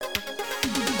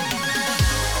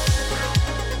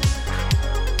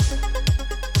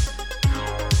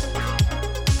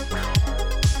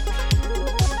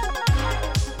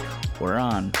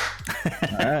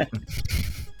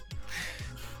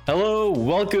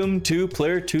Welcome to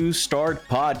Player 2 Start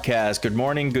Podcast. Good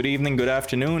morning, good evening, good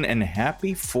afternoon, and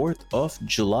happy 4th of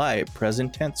July.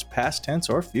 Present tense, past tense,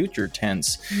 or future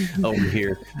tense over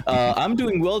here. I'm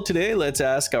doing well today. Let's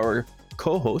ask our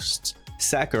co-hosts,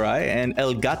 Sakurai and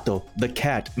El Gato, the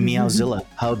cat, Meowzilla,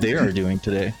 how they are doing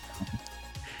today.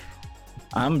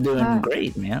 I'm doing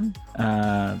great, man.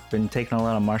 Been taking a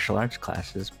lot of martial arts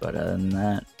classes, but other than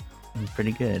that, I'm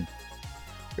pretty good.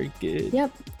 Pretty good.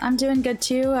 Yep, I'm doing good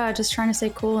too. Just trying to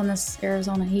stay cool in this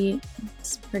Arizona heat.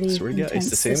 It's pretty intense. It's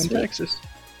the same in Texas.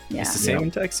 Yeah. It's the same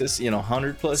in Texas,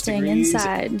 100 plus Staying degrees.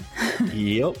 inside.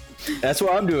 Yep. That's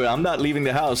what I'm doing. I'm not leaving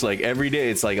the house. Like every day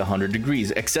it's like 100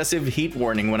 degrees. Excessive heat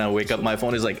warning. When I wake up, my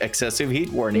phone is like excessive heat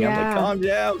warning. I'm like,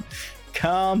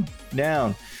 calm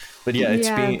down. But yeah,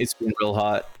 it's been real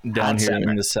hot down here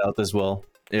in the south as well.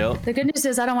 Yep. The good news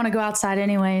is I don't want to go outside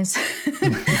anyways.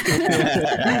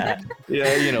 Yeah,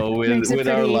 with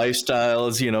our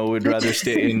lifestyles, we'd rather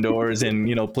stay indoors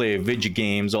and play video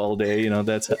games all day.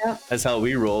 That's how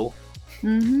we roll.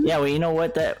 Mm-hmm. Yeah, well, you know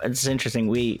what? It's interesting.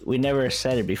 We never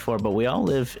said it before, but we all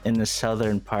live in the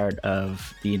southern part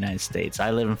of the United States.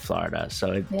 I live in Florida,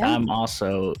 so I'm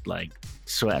also like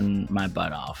sweating my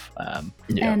butt off.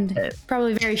 And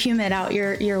probably very humid out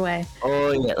your way.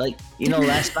 Oh yeah, like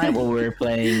last night when we were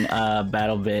playing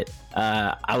BattleBit,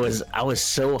 I was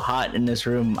so hot in this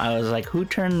room. I was like, who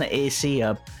turned the AC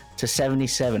up to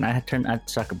 77? I turned that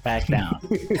sucker back down.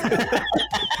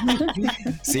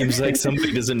 Seems like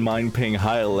somebody doesn't mind paying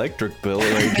high electric bill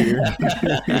right here.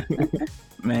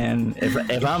 Man,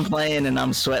 if I'm playing and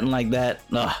I'm sweating like that,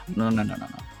 no.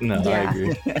 No, I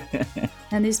agree.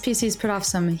 And these PCs put off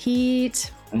some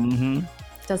heat. Mm-hmm.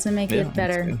 Doesn't make it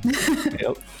better.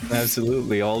 Yep,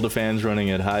 absolutely. All the fans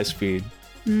running at high speed.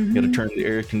 Mm-hmm. Got to turn the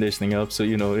air conditioning up so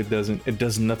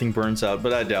nothing burns out.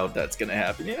 But I doubt that's gonna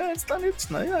happen. Yeah, it's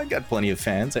not. I got plenty of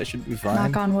fans. I should be fine.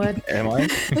 Knock on wood. Am I?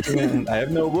 I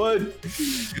have no wood.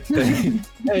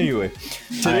 Anyway,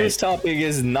 today's topic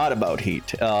is not about heat.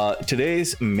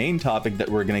 Today's main topic that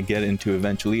we're gonna get into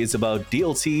eventually is about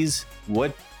DLCs.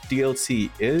 What DLC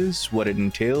is, what it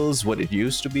entails, what it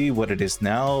used to be, what it is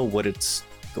now, what it's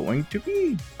going to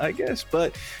be, I guess.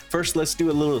 But first, let's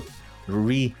do a little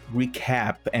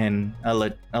recap, and I'll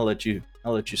let you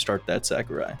start that,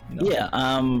 Sakurai.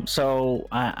 Yeah. So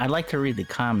I'd like to read the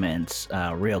comments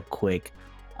real quick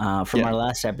from our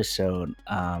last episode,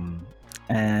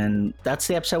 and that's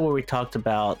the episode where we talked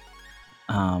about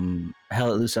Hell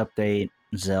Let Loose update,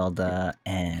 Zelda,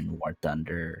 and War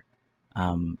Thunder.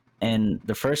 And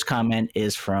the first comment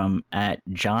is from at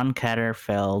John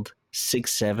Catterfeld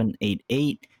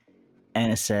 6788.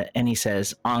 And he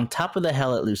says, on top of the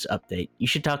Hell Let Loose update, you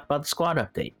should talk about the squad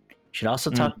update. You should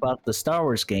also talk about the Star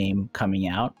Wars game coming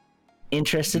out.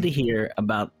 Interested to hear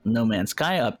about No Man's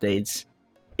Sky updates.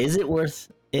 Is it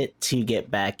worth it to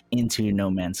get back into No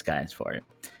Man's Skies for it?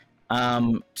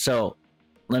 So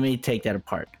let me take that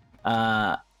apart.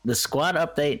 The squad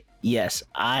update, yes,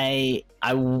 I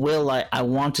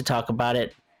want to talk about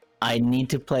it. I need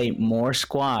to play more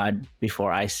squad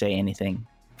before I say anything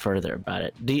further about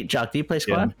it. Jock, do you play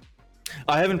squad? Yeah.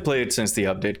 I haven't played since the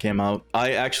update came out.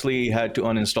 I actually had to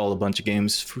uninstall a bunch of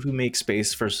games to make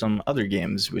space for some other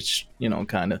games, which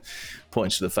kind of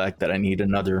points to the fact that I need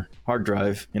another hard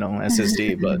drive,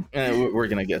 SSD. But we're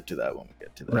gonna get to that when we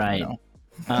get to that.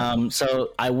 Right.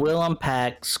 So I will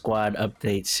unpack squad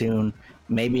update soon.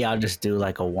 Maybe I'll just do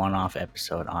like a one-off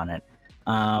episode on it.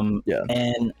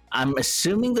 And I'm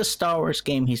assuming the Star Wars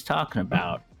game he's talking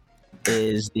about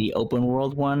is the open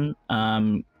world one.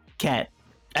 Kat,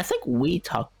 I think we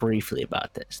talked briefly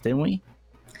about this, didn't we?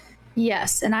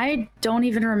 Yes, and I don't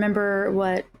even remember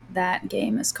what that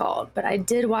game is called, but I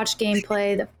did watch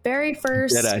gameplay the very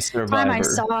first time I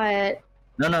saw it.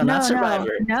 No, not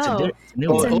Survivor. No,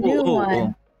 it's a new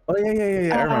one. Oh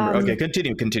yeah. I remember. Okay,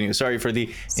 continue. Sorry for the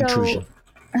intrusion.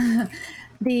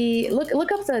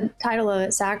 Look up the title of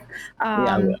it, Zach.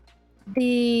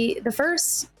 The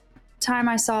first time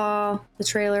I saw the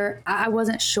trailer, I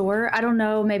wasn't sure. I don't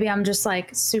know. Maybe I'm just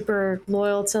like super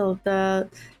loyal to the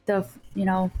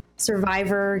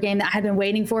Survivor game that I had been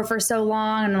waiting for so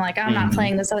long, and I'm like, I'm not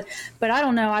playing this other. But I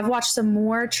don't know. I've watched some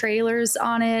more trailers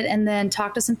on it, and then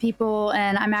talked to some people,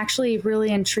 and I'm actually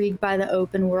really intrigued by the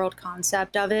open world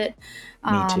concept of it.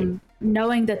 Me too.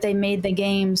 Knowing that they made the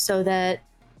game so that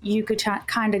you could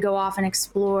kind of go off and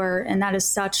explore, and that is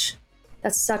such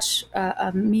that's such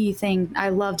a me thing. I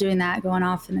love doing that, going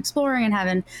off and exploring and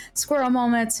having squirrel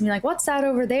moments and be like, what's that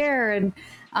over there? And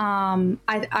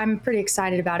I'm pretty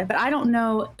excited about it, but I don't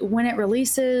know when it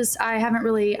releases.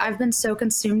 I've been so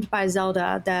consumed by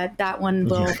Zelda that one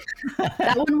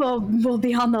will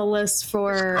be on the list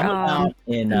for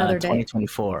in another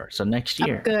 2024. So next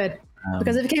year. Good.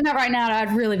 Because if it came out right now,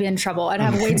 I'd really be in trouble. I'd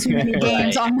have way too many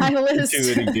games on my list.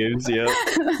 Too many games, yeah.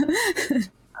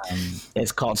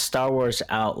 It's called Star Wars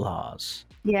Outlaws.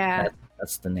 Yeah.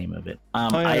 That's the name of it.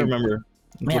 I remember.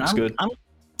 Looks good.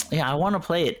 I want to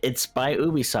play it. It's by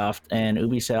Ubisoft, and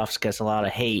Ubisoft gets a lot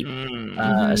of hate,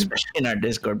 especially in our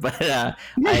Discord. But I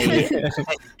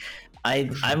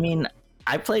mean,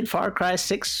 I played Far Cry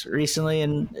 6 recently,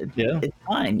 and it's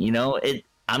fine. You know,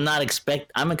 I'm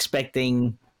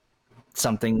expecting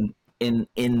something in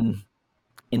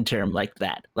term like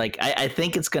that. Like I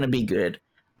think it's gonna be good.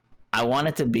 I want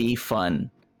it to be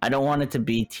fun. I don't want it to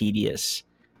be tedious.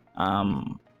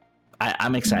 I'm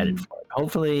excited for it.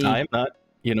 Hopefully, I'm not.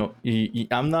 You know,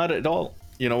 I'm not at all.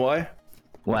 You know why?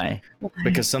 Why?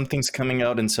 Because something's coming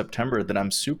out in September that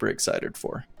I'm super excited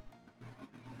for.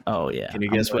 Oh yeah. Can you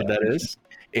guess what that is?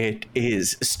 It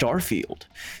is Starfield.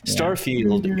 Yeah.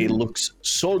 Starfield. It looks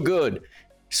so good.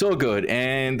 So good.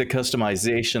 And the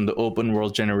customization, the open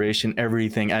world generation,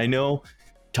 everything. I know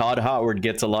Todd Howard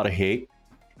gets a lot of hate.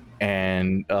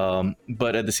 And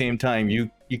but at the same time, you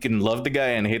can love the guy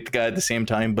and hate the guy at the same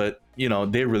time. But you know,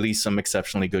 they release some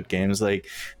exceptionally good games, like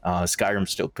Skyrim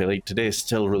still played today,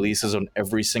 still releases on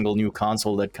every single new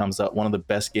console that comes out. One of the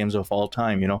best games of all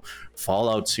time. You know,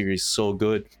 Fallout series so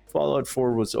good. Fallout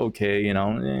 4 was okay. You know,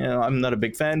 I'm not a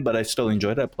big fan, but I still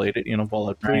enjoyed it. I played it. You know,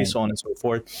 Fallout 3, so on and so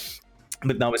forth.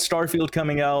 But now with Starfield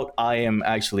coming out, I am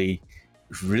actually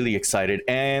really excited,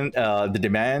 and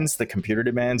the computer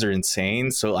demands are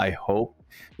insane. So I hope,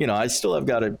 you know, I've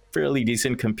got a fairly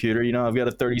decent computer. You know, I've got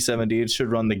a 3070. It should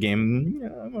run the game,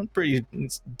 on pretty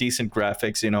decent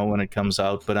graphics, you know, when it comes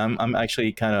out. But I'm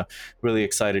actually kind of really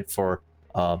excited for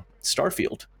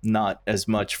Starfield, not as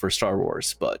much for Star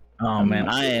Wars. But man,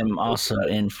 I am also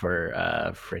in for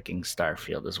freaking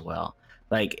Starfield as well.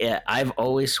 Like I've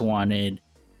always wanted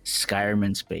Skyrim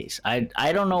in space.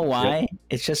 I don't know why. Yep.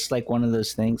 It's just like one of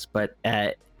those things. But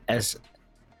as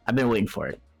I've been waiting for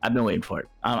it. I'm waiting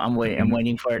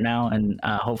for it now, and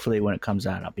hopefully when it comes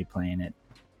out, I'll be playing it.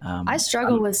 I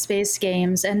struggle with space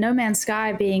games, and No Man's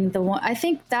Sky being the one. I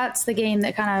think that's the game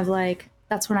that kind of like.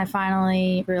 That's when I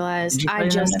finally realized I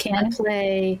just can't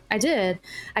play. I did.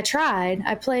 I tried.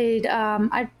 I played.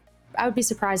 I would be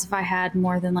surprised if I had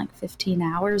more than like 15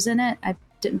 hours in it. I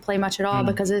didn't play much at all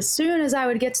because as soon as I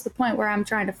would get to the point where I'm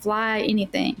trying to fly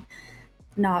anything,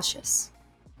 nauseous.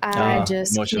 I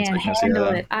just can't handle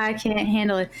it. I can't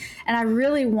handle it. And I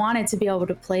really wanted to be able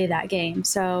to play that game.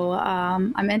 So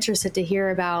I'm interested to hear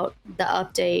about the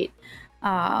update.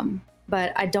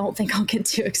 But I don't think I'll get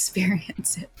to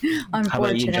experience it, unfortunately. How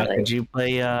about you, Chuck? Did you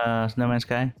play No Man's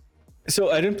Sky?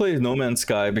 So I didn't play No Man's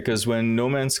Sky because when No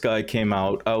Man's Sky came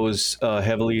out, I was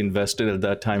heavily invested at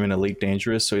that time in Elite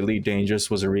Dangerous. So Elite Dangerous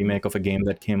was a remake of a game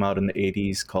that came out in the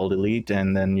 80s called Elite.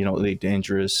 And then, you know, Elite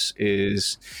Dangerous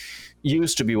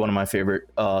used to be one of my favorite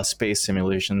space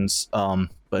simulations,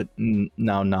 but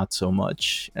now not so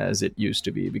much as it used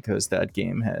to be because that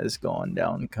game has gone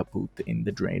down kaput in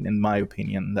the drain. In my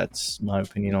opinion, that's my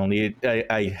opinion only.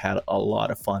 I had a lot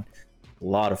of fun,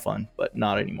 but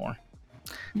not anymore.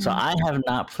 So I have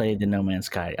not played the No Man's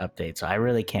Sky update, so I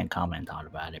really can't comment on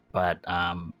about it. But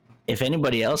if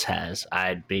anybody else has,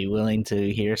 I'd be willing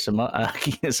to hear some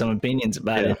opinions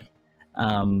about it.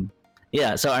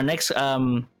 Yeah. So our next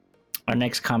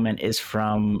comment is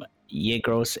from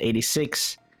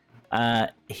Yegros86.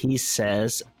 He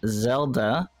says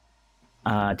Zelda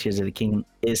Tears of the Kingdom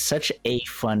is such a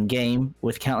fun game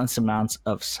with countless amounts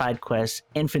of side quests,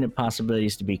 infinite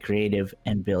possibilities to be creative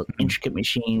and build intricate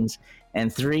machines,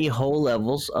 and 3 whole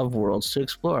levels of worlds to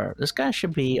explore. This guy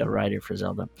should be a writer for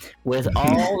Zelda. With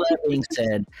all that being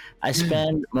said, I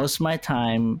spend most of my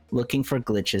time looking for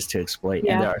glitches to exploit,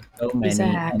 and there are so many,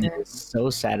 and it is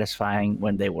so satisfying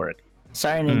when they work.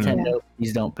 Sorry, Nintendo,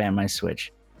 please don't ban my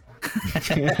Switch.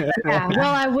 Well,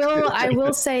 I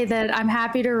will say that I'm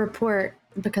happy to report,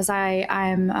 because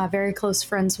I'm very close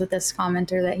friends with this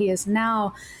commenter, that he is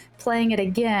now playing it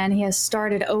again. He has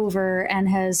started over and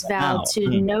has vowed to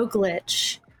no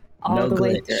glitch all the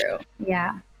way through.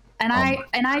 Yeah. And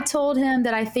I told him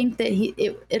that I think that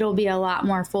it'll be a lot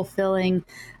more fulfilling,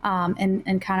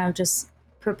 and kind of just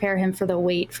prepare him for the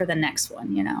wait for the next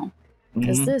one, you know,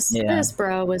 because this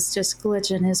bro was just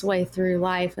glitching his way through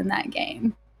life in that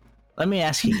game. Let me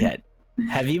ask you, Kat,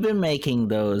 Have you been making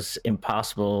those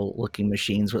impossible looking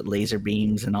machines with laser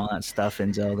beams and all that stuff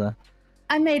in Zelda?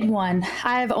 I made one.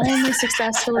 I've only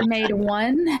successfully made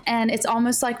one, and it's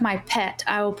almost like my pet.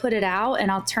 I will put it out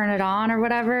and I'll turn it on or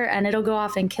whatever, and it'll go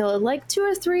off and kill like 2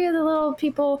 or 3 of the little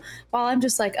people while I'm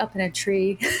just like up in a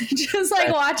tree, just like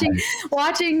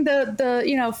watching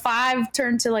the 5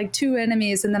 turn to like 2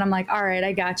 enemies, and then I'm like, all right,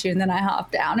 I got you, and then I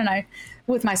hop down and I,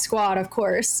 with my squad, of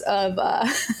course, of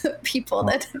people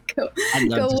that go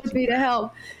with me to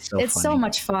help. It's so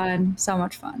much fun. So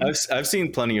much fun. I've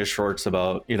seen plenty of shorts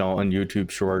about, on YouTube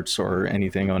Shorts or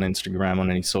anything on Instagram,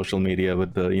 on any social media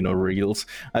with the, Reels.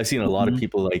 I've seen a lot of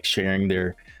people like sharing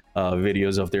their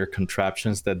videos of their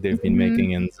contraptions that they've been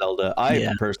making in Zelda.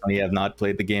 I personally have not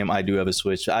played the game. I do have a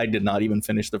Switch. I did not even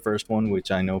finish the first one,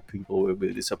 which I know people will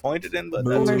be disappointed in, but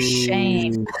that's for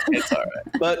shame. It's all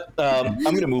right. But I'm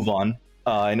going to move on.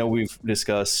 I know we've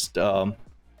discussed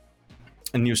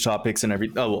news topics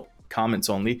and comments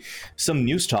only. Some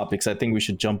news topics. I think we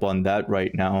should jump on that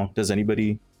right now. Does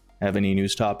anybody have any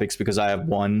news topics? Because I have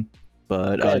one,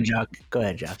 but Go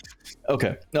ahead, Jack.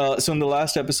 Okay. So in the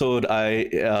last episode,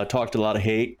 I talked a lot of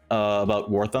hate about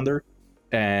War Thunder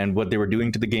and what they were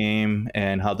doing to the game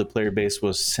and how the player base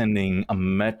was sending a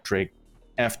metric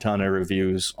F-ton of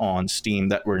reviews on Steam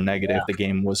that were negative. The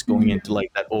game was going into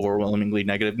like that overwhelmingly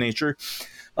negative nature.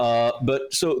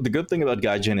 But so the good thing about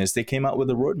Gaijin is they came out with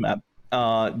a roadmap.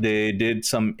 They did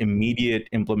some immediate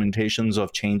implementations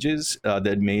of changes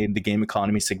that made the game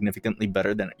economy significantly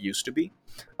better than it used to be.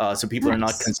 So people are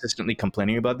not consistently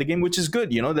complaining about the game, which is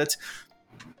good.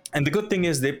 And the good thing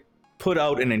is they put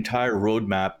out an entire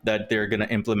roadmap that they're going to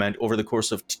implement over the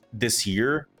course of this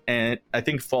year, and I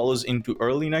think follows into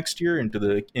early next year, into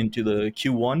the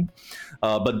Q1.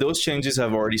 But those changes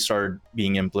have already started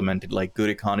being implemented, like good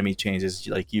economy changes,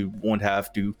 like you won't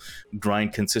have to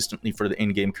grind consistently for the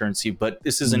in-game currency. But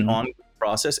this is an ongoing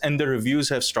process, and the reviews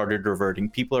have started reverting.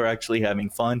 People are actually having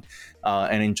fun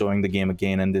and enjoying the game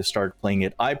again, and they start playing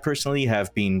it. I personally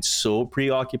have been so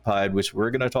preoccupied, which we're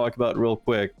going to talk about real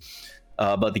quick,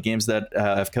 about the games that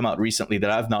have come out recently, that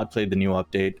I've not played the new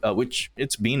update, which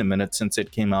it's been a minute since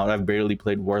it came out. I've barely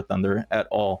played War Thunder at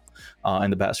all in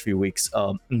the past few weeks.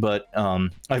 But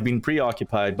I've been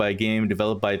preoccupied by a game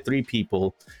developed by 3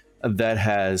 people that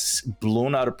has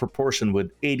blown out of proportion with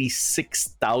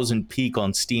 86,000 peak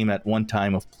on Steam at one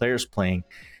time of players playing.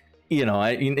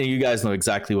 You guys know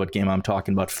exactly what game I'm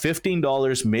talking about.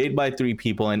 $15, made by 3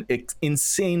 people, and it's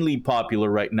insanely popular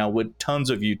right now with tons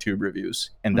of YouTube reviews.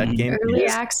 And that game early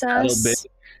access.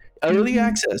 Early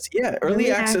access, yeah,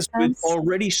 early access with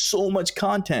already so much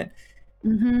content.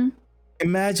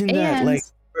 Imagine that, like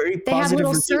very positive. They have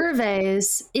little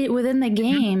surveys within the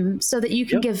game so that you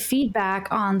can give feedback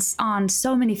on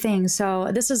so many things. So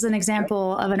this is an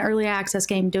example of an early access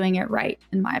game doing it right,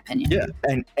 in my opinion. Yeah,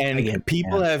 and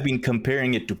people have been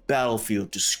comparing it to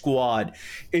Battlefield, to Squad.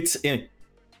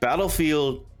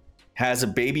 Battlefield has a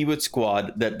baby with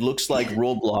Squad that looks like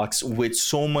Roblox with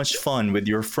so much fun with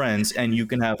your friends, and you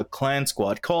can have a clan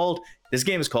squad called. This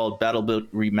game is called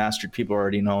Battlefield Remastered. People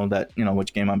already know that,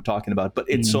 which game I'm talking about, but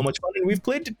it's so much fun, and we've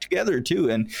played it together too.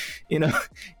 And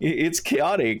it's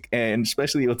chaotic, and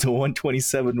especially with the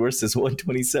 127 versus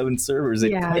 127 servers.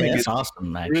 It's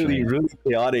awesome. Actually, really, really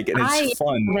chaotic, and it's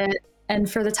fun. And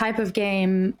for the type of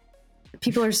game,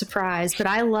 people are surprised, but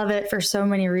I love it for so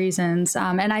many reasons.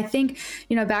 And I think,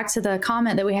 back to the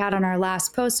comment that we had on our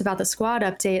last post about the Squad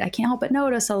update, I can't help but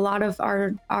notice a lot of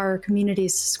our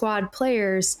community's Squad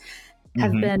players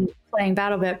have been playing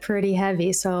BattleBit pretty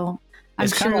heavy. So I'm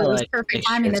sure it was perfect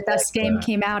timing that this game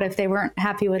came out if they weren't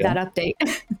happy with that update.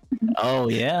 Oh,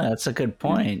 yeah, that's a good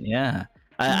point. Yeah.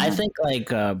 I think like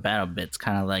BattleBit's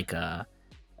kind of like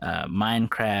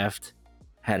Minecraft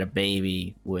had a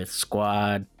baby with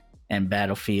Squad and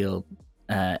Battlefield,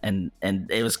 and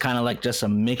it was kind of like just a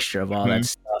mixture of all that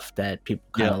stuff that people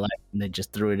kind of like, and they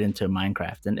just threw it into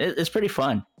Minecraft, and it's pretty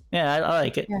fun. Yeah, I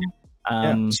like it.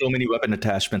 So many weapon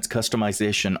attachments,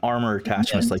 customization, armor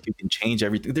attachments, like you can change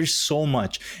everything. There's so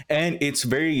much, and it's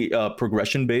very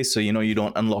progression based. So you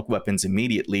don't unlock weapons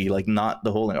immediately. Like not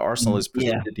the whole arsenal is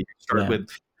presented. You start with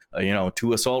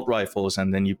 2 assault rifles,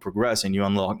 and then you progress and you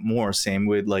unlock more. Same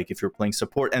with like if you're playing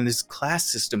support, and this class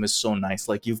system is so nice.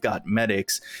 Like you've got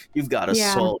medics, you've got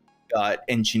assault, you've got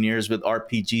engineers with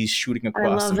RPGs shooting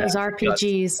across. I love those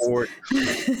RPGs.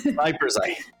 Snipers.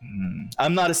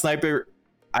 I'm not a sniper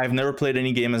I've never played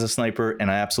any game as a sniper, and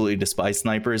I absolutely despise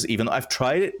snipers. Even though I've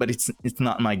tried it, but it's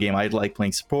not my game. I like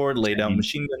playing support, lay down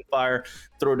machine gun fire,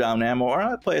 throw down ammo, or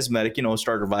I play as medic.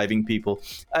 Start reviving people.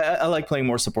 I like playing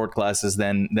more support classes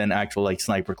than actual like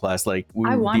sniper class. Like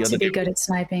I want to be good at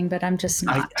sniping, but I'm just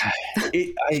not.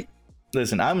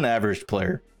 Listen, I'm an average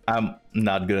player. I'm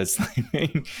not good at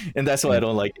sniping, and that's why I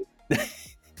don't like it.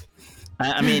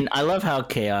 I mean, I love how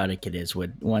chaotic it is with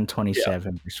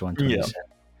 127 versus 127. Yeah.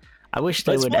 I wish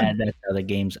they would add that to other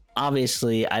games.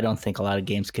 Obviously, I don't think a lot of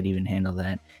games could even handle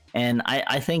that. And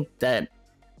I think that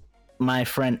my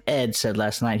friend Ed said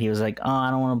last night, he was like, oh, I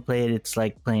don't want to play it. It's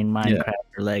like playing Minecraft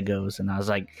or Legos. And I was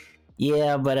like,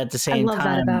 yeah, but at the same time... I love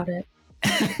that about it.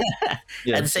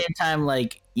 At the same time,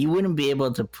 like, you wouldn't be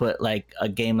able to put like a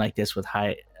game like this with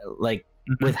high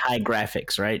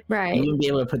graphics, right? Right. You wouldn't be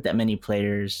able to put that many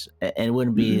players, and it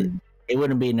wouldn't be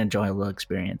an enjoyable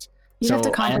experience. You have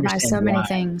to compromise so many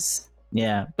things.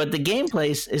 Yeah, but the gameplay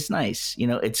is nice.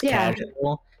 It's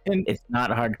casual and it's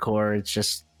not hardcore. It's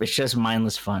just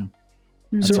mindless fun.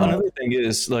 So another thing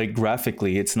is, like,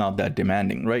 graphically, it's not that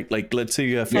demanding, right? Like, let's say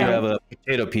you have a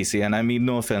potato PC, and I mean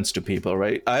no offense to people,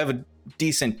 right? I have a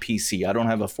decent PC. I don't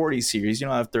have a 40 series.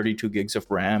 I have 32 gigs of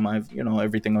RAM. I have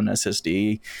everything on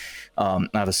SSD. I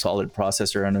have a solid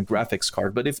processor and a graphics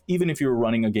card. But even if you're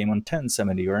running a game on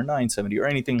 1070 or 970 or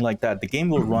anything like that, the game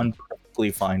will run perfectly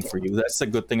fine for you. That's the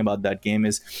good thing about that game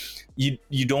is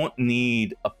you don't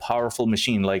need a powerful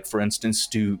machine, like for instance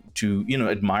to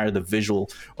admire the visual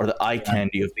or the eye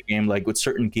candy of the game. Like with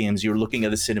certain games, you're looking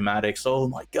at the cinematics. Oh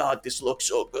my God, this looks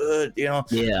so good. My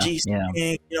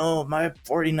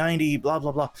 4090, blah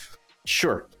blah blah.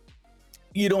 Sure,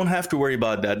 you don't have to worry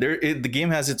about that. The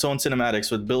game has its own cinematics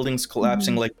with buildings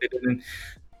collapsing like they did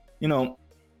in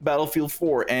Battlefield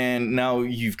 4, and now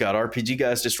you've got RPG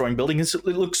guys destroying buildings. It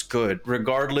looks good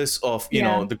regardless of the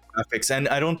graphics, and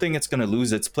I don't think it's going to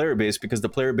lose its player base because the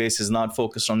player base is not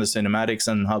focused on the cinematics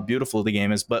and how beautiful the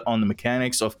game is, but on the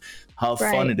mechanics of how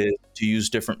fun it is to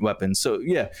use different weapons. So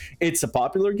yeah, it's a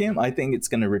popular game. I think it's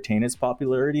going to retain its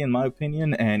popularity in my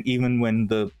opinion, and even when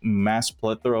the mass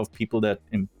plethora of people that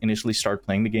initially start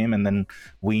playing the game and then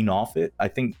wean off it, I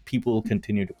think people will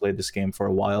continue to play this game for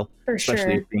a while,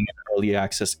 especially being in early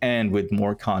access and with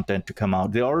more content to come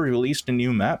out. They already released a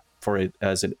new map for it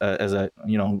as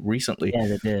recently. Yeah,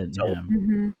 they did. So,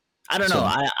 I don't know.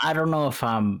 I don't know if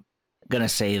I'm gonna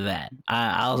say that.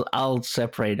 I'll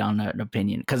separate on that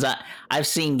opinion because I've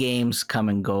seen games come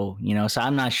and go, so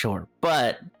I'm not sure.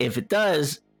 But if it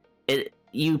does,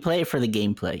 you play it for the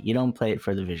gameplay. You don't play it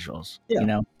for the visuals.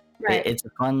 Right. It's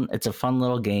a fun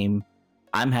little game.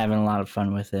 I'm having a lot of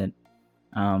fun with it.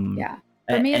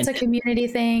 For me, it's a community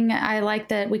thing. I like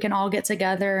that we can all get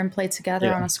together and play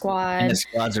together on a squad. And the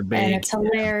squads are big. And it's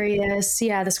hilarious.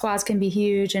 Yeah, the squads can be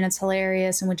huge and it's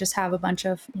hilarious. And we just have a bunch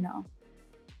of,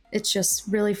 it's just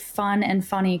really fun and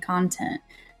funny content.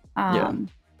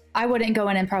 I wouldn't go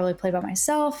in and probably play by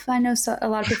myself. I know a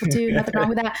lot of people do. Nothing wrong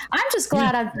with that. I'm just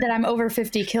glad that I'm over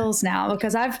 50 kills now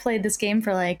because I've played this game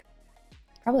for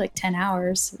probably 10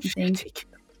 hours, I think.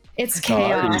 It's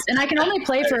chaos. And I can only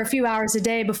play for a few hours a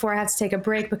day before I have to take a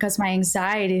break because my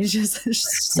anxiety is just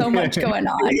so much going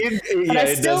on. But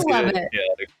I still love it.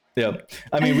 Yeah.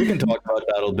 I mean, we can talk about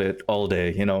BattleBit all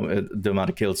day, the amount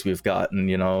of kills we've gotten,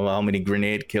 how many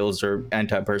grenade kills or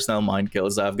anti-personnel mine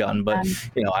kills I've gotten. But,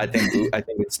 I think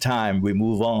it's time we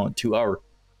move on to our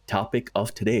topic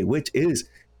of today, which is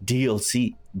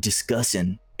DLC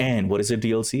discussion. And what is a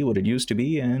DLC, what it used to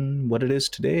be, and what it is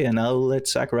today. And I'll let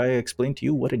Sakurai explain to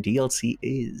you what a DLC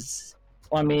is.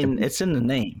 Well, I mean, it's in the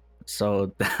name.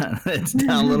 So it's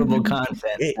downloadable content.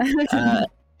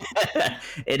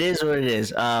 It is what it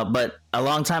is. But a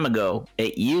long time ago,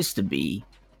 it used to be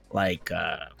like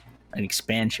an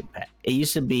expansion pack. It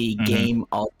used to be game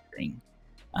altering.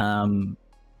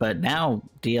 But now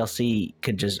DLC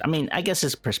could just, I guess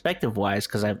it's perspective wise,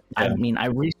 because I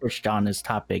researched on this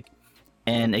topic.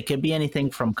 And it could be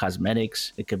anything from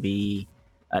cosmetics. It could be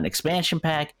an expansion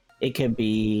pack. It could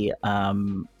be, a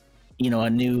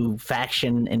new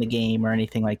faction in the game or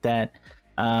anything like that.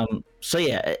 So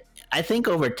yeah, I think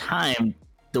over time,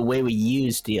 the way we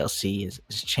use DLC has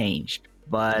changed.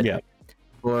 But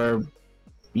for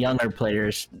younger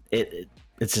players,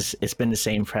 it's been the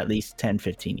same for at least 10,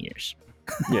 15 years.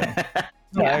 Yeah,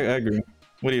 I agree.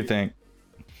 What do you think?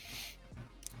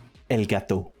 El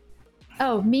Gato.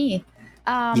 Oh, me.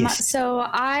 Yes. So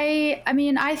I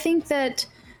think that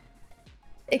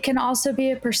it can also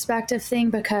be a perspective thing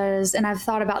because, and I've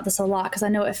thought about this a lot because I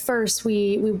know at first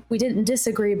we didn't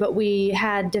disagree, but we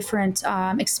had different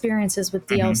experiences with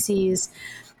DLCs.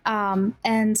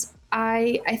 And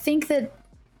I think that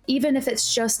even if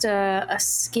it's just a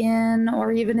skin,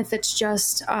 or even if it's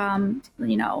just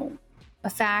you know, a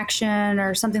faction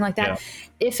or something like that,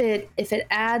 if it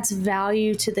adds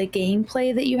value to the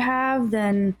gameplay that you have,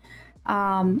 then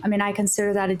I mean, I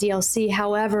consider that a DLC.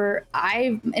 However,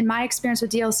 in my experience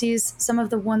with DLCs, some of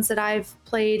the ones that I've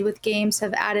played with games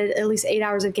have added at least 8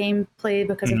 hours of gameplay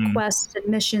because of quests and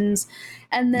missions.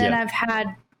 And then I've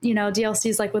had, you know,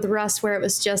 DLCs like with Rust, where it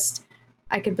was just,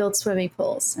 I could build swimming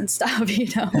pools and stuff, you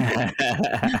know,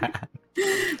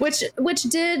 which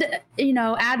did, you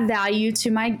know, add value to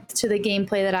the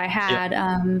gameplay that I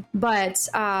had. But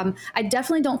I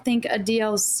definitely don't think a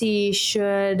DLC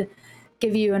should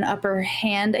give you an upper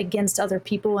hand against other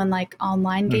people in like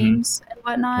online games and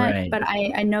whatnot. Right. But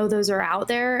I know those are out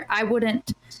there. I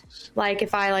wouldn't, like,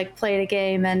 if I like played a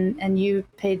game and you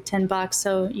paid $10,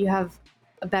 so you have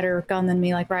a better gun than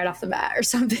me, like right off the bat or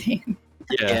something.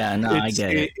 Yeah, no, I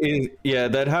get it. Yeah,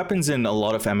 that happens in a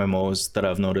lot of MMOs that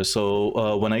I've noticed.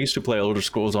 So when I used to play Elder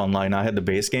Scrolls Online, I had the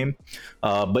base game.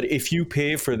 But if you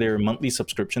pay for their monthly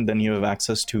subscription, then you have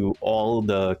access to all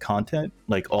the content,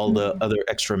 like all the other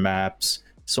extra maps,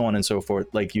 so on and so forth.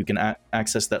 Like you can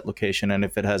access that location, and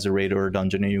if it has a raid or a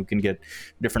dungeon, you can get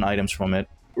different items from it.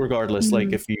 Regardless,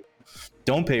 like if you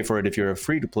don't pay for it, if you're a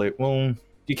free to play, well,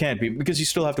 you can't be, because you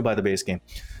still have to buy the base game.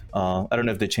 I don't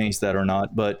know if they changed that or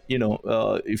not, but you know,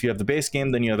 if you have the base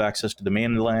game, then you have access to the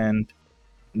mainland,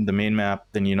 the main map.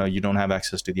 Then you know you don't have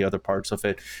access to the other parts of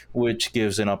it, which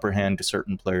gives an upper hand to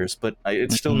certain players. But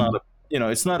it's still not a, you know,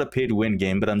 it's not a pay to win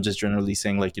game. But I'm just generally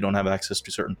saying, like, you don't have access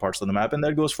to certain parts of the map, and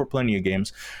that goes for plenty of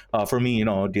games. For me, you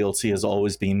know, DLC has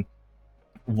always been,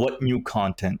 what new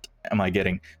content am I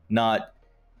getting, not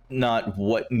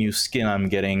what new skin I'm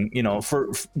getting, you know,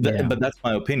 but that's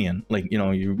my opinion. Like, you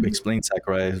know, you explained,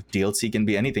 Sakurai, DLC can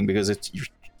be anything because you're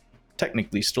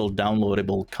technically still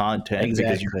downloadable content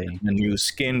because you're getting a new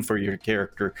skin for your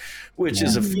character, which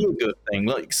is a feel-good thing.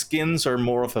 Like, skins are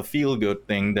more of a feel-good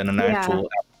thing than an actual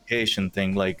application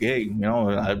thing. Like, hey, you know,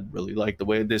 I really like the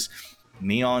way this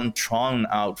neon Tron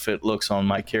outfit looks on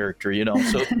my character, you know,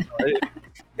 so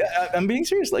I'm being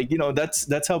serious. Like, you know,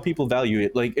 that's how people value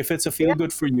it. Like, if it's a feel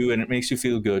good for you and it makes you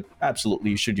feel good,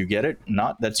 absolutely, should you get it?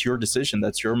 Not, that's your decision,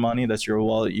 that's your money, that's your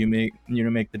wallet. You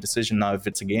make the decision. Now, if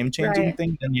it's a game changing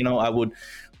thing, then, you know, I would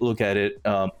look at it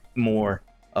more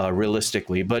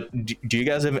realistically. But do you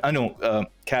guys have, I know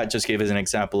Kat just gave us an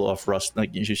example of Rust, like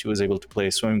she was able to play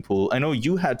a swimming pool. I know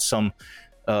you had some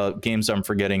games, I'm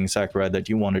forgetting, Sakurai, that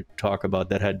you wanted to talk about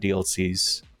that had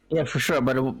DLCs. Yeah, for sure.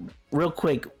 But real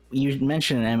quick, you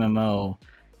mentioned an MMO,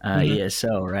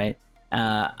 ESO, right?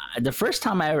 The first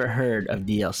time I ever heard of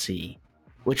DLC,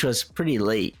 which was pretty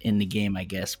late in the game, I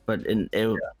guess, but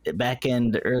back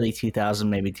in the early 2000s,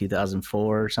 maybe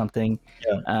 2004 or something,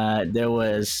 there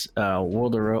was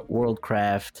World of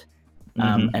Warcraft,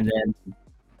 and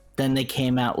then they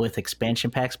came out with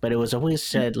expansion packs, but it was always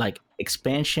said like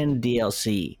expansion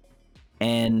DLC,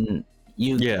 and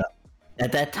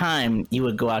at that time you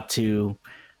would go out to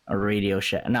a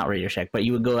not Radio Shack, but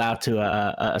you would go out to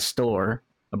a store,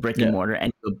 a brick and mortar,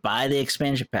 and you would buy the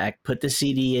expansion pack, put the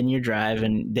CD in your drive,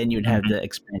 and then you'd have the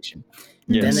expansion.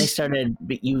 Then they started,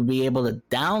 you'd be able to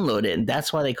download it, and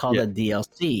that's why they called it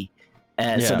DLC.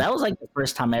 So that was like the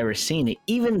first time I ever seen it,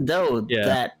 even though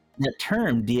that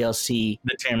term DLC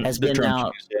has been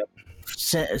out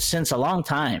since a long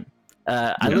time.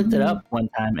 I looked it up one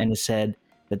time, and it said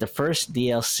that the first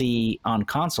DLC on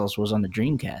consoles was on the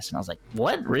Dreamcast, and I was like,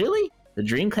 "What? Really? The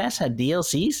Dreamcast had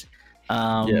DLCs?"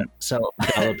 So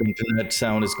internet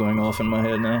sound is going off in my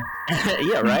head now.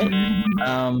 Yeah,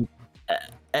 right.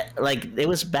 Like, it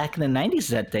was back in the 90s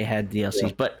that they had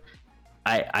DLCs, but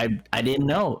I didn't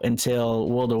know until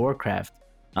World of Warcraft.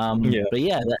 But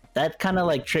yeah, that kind of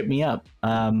like tripped me up.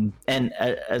 And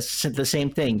the same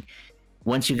thing.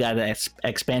 Once you got an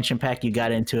expansion pack, you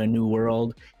got into a new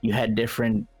world. You had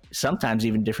sometimes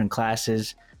even different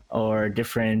classes or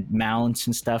different mounts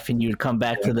and stuff, and you'd come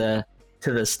back to the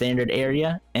standard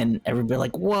area, and everybody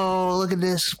like, "Whoa, look at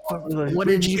this! What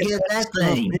did you get that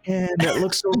thing? Man, that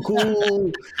looks so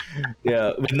cool!"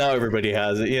 But now everybody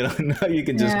has it. You know, now you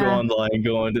can just go online,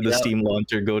 go into the Steam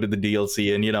launcher, go to the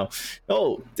DLC, and, you know,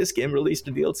 oh, this game released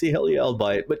a DLC. Hell yeah, I'll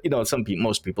buy it. But, you know,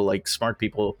 most people, like smart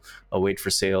people, wait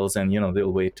for sales, and, you know,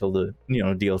 they'll wait till the, you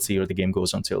know, DLC or the game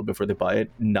goes on sale before they buy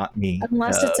it. Not me.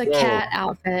 Unless it's a cat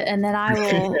outfit, and then I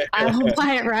will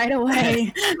buy it right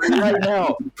away. Right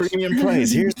now, premium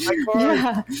price. Here's my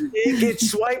card. Take it,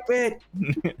 swipe it.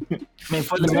 I mean,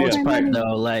 for the most part,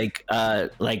 though, like a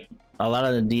lot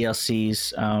of the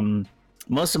DLCs,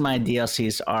 most of my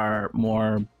DLCs are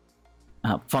more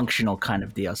functional kind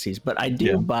of DLCs, but I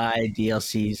do buy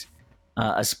DLCs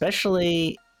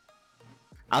Especially,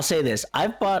 I'll say this: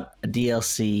 I've bought a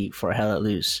DLC for Hell Let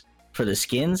Loose for the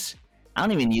skins. I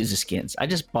don't even use the skins. I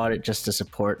just bought it just to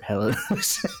support Hell Let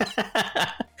Loose.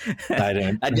 I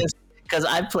didn't. I just because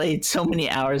I played so many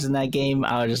hours in that game.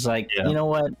 I was just like, you know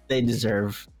what? They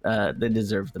deserve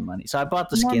the money. So I bought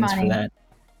the skins for that.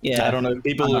 Yeah, I don't know if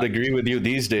people would agree with you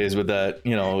these days with that,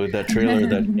 with that trailer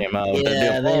that came out. Yeah,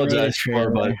 that they apologized for,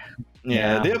 but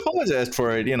yeah, they apologized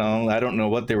for it. I don't know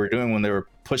what they were doing when they were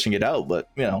pushing it out,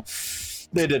 but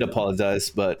they did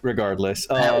apologize. But regardless,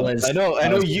 I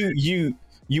know you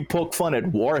poke fun at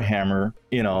Warhammer,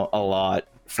 a lot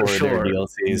for their DLCs.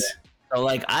 Yeah. So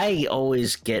like, I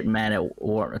always get mad at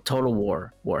Total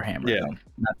War Warhammer. Yeah,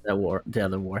 not the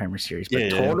other Warhammer series,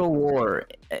 but Total War,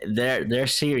 their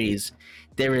series.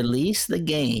 They release the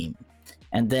game,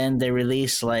 and then they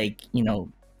release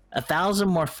 1,000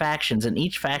 more factions, and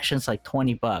each faction's like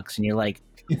 $20, and you're like,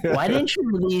 why didn't you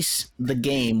release the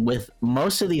game with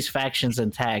most of these factions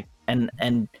intact?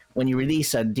 And when you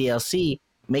release a DLC,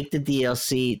 make the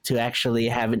DLC to actually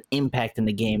have an impact in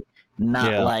the game,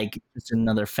 not like just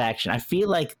another faction. I feel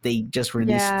like they just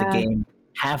released the game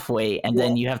halfway, and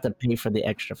then you have to pay for the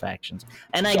extra factions.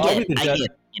 And I get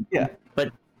it,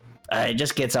 but it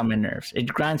just gets on my nerves. It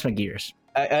grinds my gears.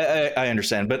 I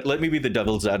understand, but let me be the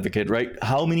devil's advocate, right?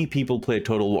 How many people play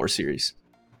Total War series?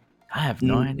 I have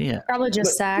no idea. Probably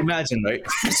just Zach. Imagine, right?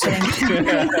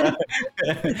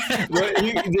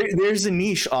 There's a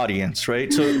niche audience,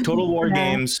 right? So Total War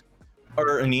games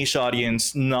are a niche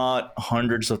audience, not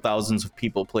hundreds of thousands of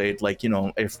people played. Like,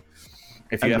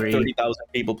 if you have 30,000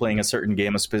 people playing a certain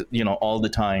game, all the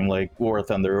time, like War of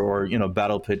Thunder or,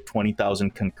 Battle Pit,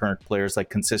 20,000 concurrent players, like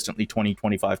consistently 20,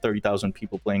 25, 30,000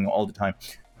 people playing all the time.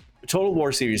 Total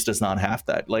War series does not have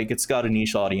that. Like, it's got a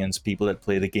niche audience, people that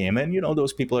play the game, and,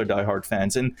 those people are diehard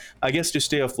fans. And I guess to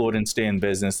stay afloat and stay in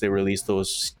business, they release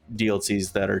those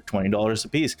DLCs that are $20 a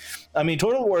piece. I mean,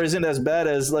 Total War isn't as bad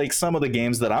as, like, some of the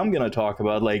games that I'm going to talk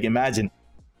about. Like, imagine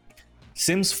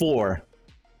Sims 4.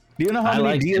 Do you know how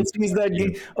many DLCs that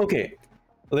game? Okay,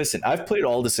 listen, I've played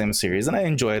all the Sims series and I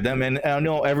enjoy them, and I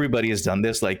know everybody has done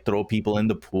this, like throw people in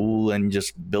the pool and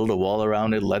just build a wall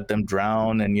around it, let them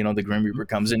drown, and the Grim Reaper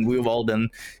comes in. We've all done,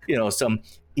 some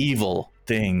evil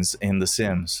things in the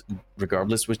Sims,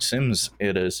 regardless which Sims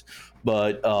it is.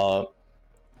 But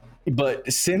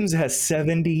Sims has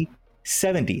 70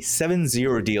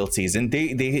 DLCs, and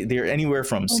they're anywhere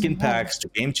from skin packs to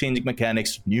game-changing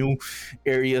mechanics, new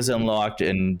areas unlocked,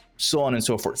 and so on and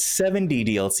so forth. 70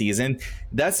 DLCs, and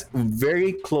that's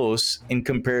very close in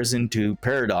comparison to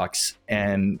Paradox.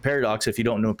 And Paradox, if you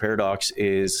don't know, Paradox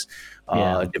is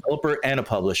a developer and a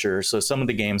publisher. So some of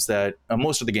the games that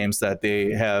most of the games that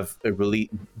they have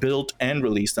built and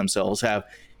released themselves have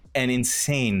an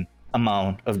insane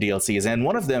amount of DLCs, and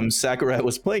one of them Sakurai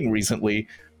was playing recently,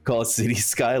 called City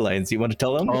Skylines. You want to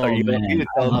tell them? Are you going to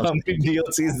tell them how many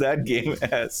DLCs that game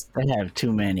has? They have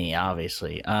too many,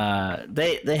 obviously.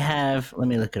 They have, let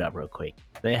me look it up real quick.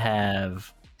 They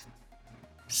have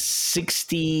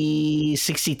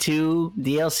 62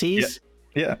 DLCs.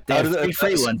 Yeah. They have 3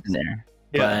 free ones in there.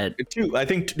 Yeah, but I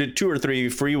think 2 or 3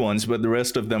 free ones, but the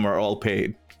rest of them are all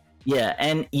paid. Yeah,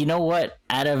 and you know what?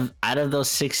 Out of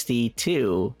those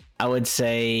 62, I would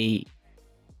say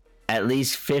at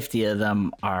least 50 of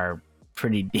them are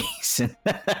pretty decent.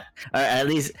 Or at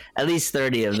least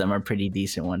 30 of them are pretty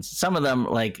decent ones. Some of them,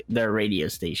 like, they're radio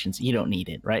stations. You don't need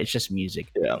it, right? It's just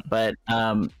music. Yeah. But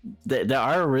there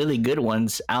are really good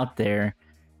ones out there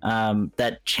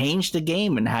that change the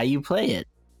game and how you play it.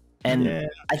 And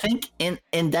I think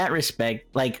in that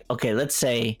respect, like, okay, let's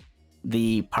say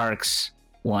the parks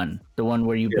one, the one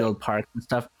where you build parks and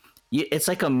stuff. It's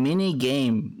like a mini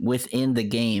game within the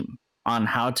game on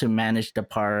how to manage the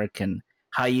park and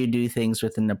how you do things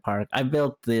within the park. I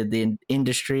built the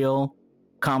industrial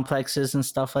complexes and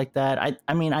stuff like that.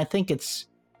 I mean, I think it's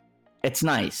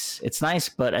nice. It's nice,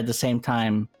 but at the same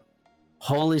time,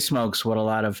 holy smokes, what a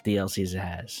lot of DLCs it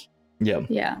has. Yeah.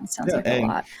 Yeah, it sounds like a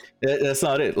lot. That's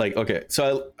not it. Like, okay,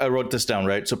 so I wrote this down,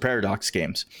 right? So Paradox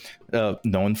Games,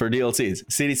 known for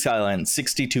DLCs. City Skylines,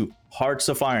 62. Hearts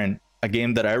of Iron, a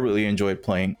game that I really enjoyed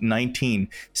playing, 19.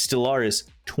 Stellaris,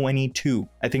 22.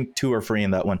 I think 2 are free in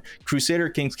that one. Crusader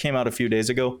Kings came out a few days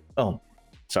ago. Oh,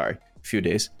 sorry, a few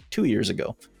days. 2 years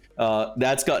ago.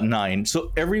 That's got 9.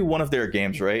 So every one of their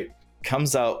games, right,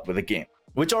 comes out with a game,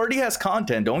 which already has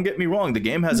content. Don't get me wrong. The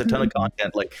game has a ton of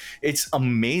content. Like, it's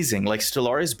amazing. Like,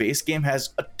 Stellaris base game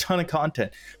has a ton of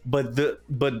content, but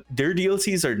their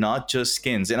DLCs are not just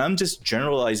skins. And I'm just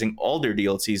generalizing all their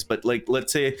DLCs, but like,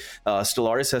 let's say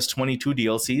Stellaris has 22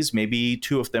 DLCs. Maybe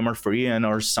 2 of them are free and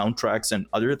are soundtracks and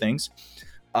other things.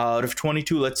 out of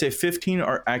 22, let's say 15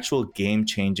 are actual game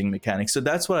changing mechanics. So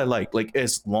that's what I like. Like,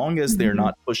 as long as they're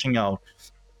not pushing out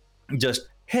just,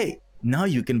 hey, now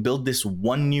you can build this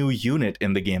one new unit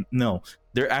in the game. No,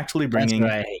 they're actually bringing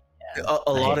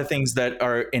a lot of things that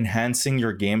are enhancing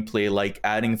your gameplay, like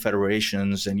adding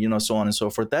federations and, you know, so on and so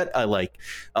forth. That I like.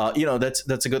 You know, that's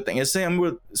a good thing. It's same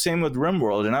with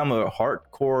RimWorld, and I'm a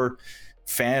hardcore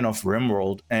fan of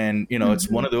RimWorld, and you know, it's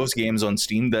one of those games on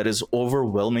Steam that is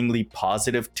overwhelmingly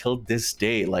positive till this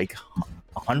day. Like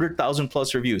 100,000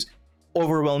 plus reviews,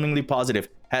 overwhelmingly positive.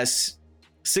 Has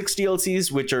 6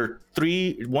 DLCs, which are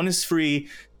 1 is free,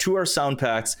 2 are sound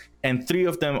packs, and 3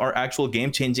 of them are actual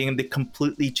game changing, and they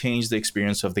completely change the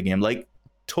experience of the game. Like,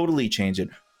 totally change it.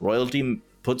 Royalty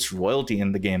puts royalty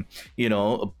in the game. You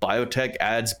know, biotech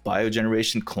adds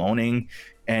biogeneration cloning,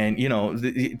 and you know,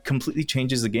 it completely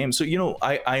changes the game. So, you know,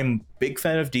 I'm big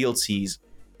fan of DLCs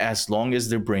as long as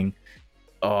they bring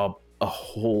a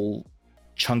whole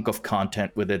chunk of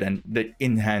content with it and that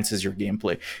enhances your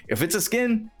gameplay. If it's a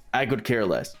skin, I could care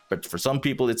less, but for some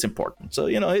people it's important. So,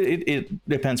 you know, it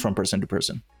depends from person to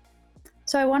person.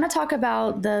 So I want to talk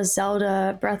about the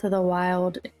Zelda Breath of the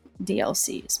Wild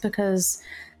DLCs, because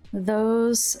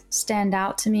those stand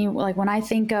out to me. Like, when I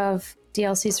think of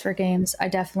DLCs for games, I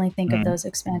definitely think of those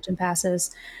expansion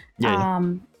passes.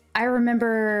 I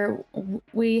remember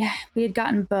we had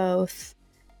gotten both,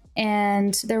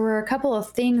 and there were a couple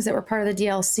of things that were part of the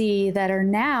DLC that are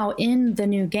now in the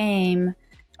new game.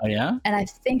 Oh yeah, and I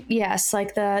think yes,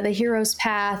 like the hero's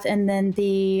path, and then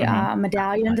the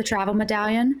medallion, the travel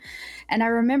medallion. And I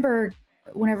remember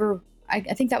whenever I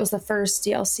think that was the first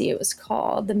DLC. It was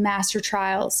called the Master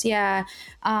Trials. Yeah,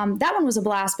 that one was a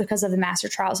blast because of the Master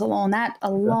Trials alone. That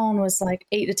alone was like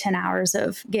 8 to 10 hours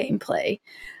of gameplay.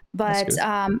 But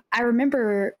I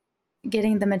remember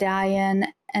getting the medallion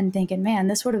and thinking, man,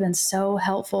 this would have been so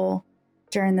helpful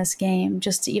during this game,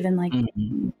 just to even like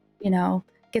you know,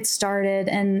 get started.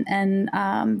 And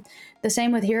the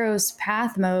same with Heroes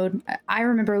Path mode. I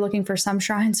remember looking for some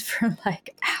shrines for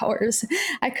like hours.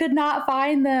 I could not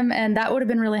find them, and that would have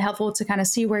been really helpful to kind of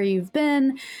see where you've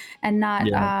been and not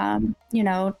you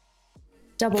know,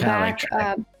 double back.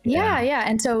 Like yeah.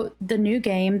 And so the new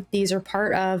game, these are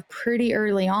part of pretty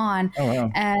early on.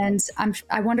 And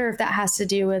I wonder if that has to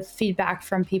do with feedback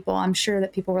from people. I'm sure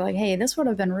that people were like, hey, this would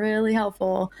have been really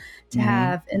helpful to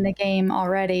have in the game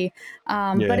already.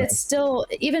 But it's still,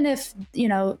 even if, you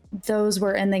know, those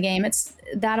were in the game, it's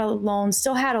that alone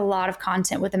still had a lot of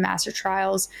content with the Master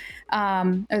Trials,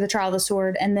 or the Trial of the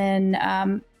Sword. And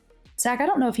then Zach, I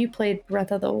don't know if you played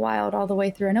Breath of the Wild all the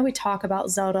way through. I know we talk about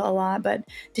Zelda a lot, but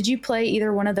did you play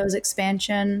either one of those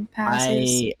expansion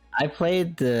passes? I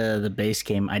played the base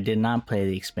game. I did not play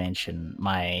the expansion.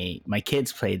 My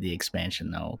kids played the expansion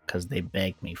though, because they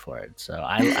begged me for it. So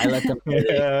I let them play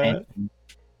the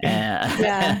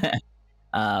expansion.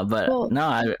 But cool.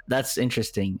 No, that's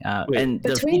interesting. And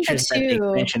the features that the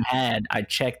expansion had, I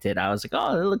checked it. I was like,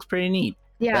 oh, it looks pretty neat.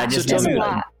 Yeah, just tell me a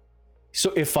lot.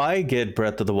 So if I get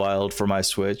Breath of the Wild for my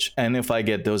Switch, and if I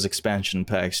get those expansion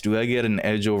packs, do I get an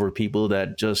edge over people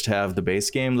that just have the base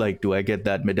game? Like, do I get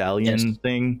that medallion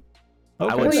thing?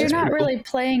 Okay. Well, you're not really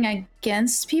playing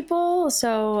against people,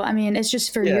 so I mean, it's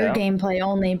just for your gameplay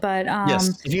only. But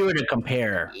if you were to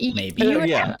compare, maybe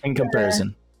in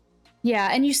comparison. Yeah,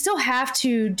 and you still have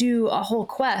to do a whole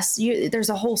quest. There's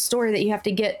a whole story that you have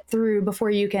to get through before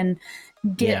you can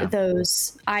get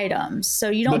those items. So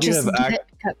you don't just get it,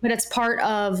 but it's part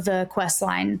of the quest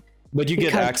line. But you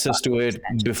get access to it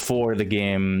before the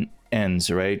game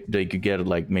ends, right? Like you get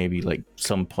like maybe like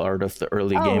some part of the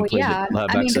early gameplay that you'll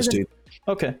have access to.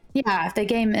 Okay. Yeah, if the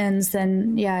game ends,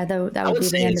 then that would be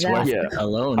the end of that.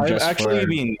 Alone.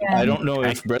 I don't know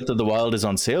if Breath of the Wild is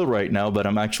on sale right now, but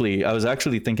I was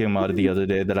actually thinking about it the other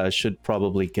day that I should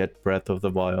probably get Breath of the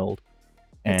Wild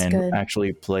and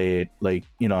actually play it. Like,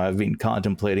 you know, I've been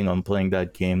contemplating on playing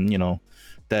that game, you know,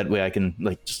 that way I can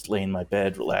like just lay in my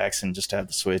bed, relax, and just have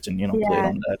the Switch and, you know, play it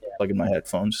on that, plug in my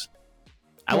headphones.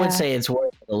 I would say it's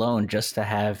worth it alone just to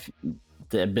have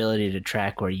the ability to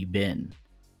track where you've been.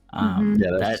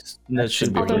 That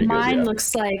should be although really mine good,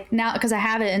 looks like now, because I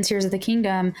have it in Tears of the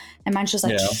Kingdom, and mine's just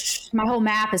like my whole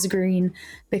map is green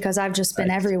because I've just been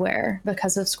everywhere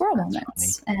because of squirrel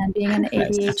moments and being an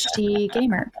ADHD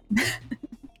gamer.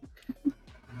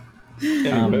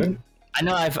 I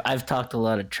know I've talked a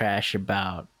lot of trash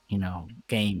about, you know,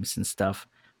 games and stuff,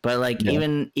 but like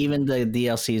even the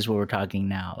DLCs where we're talking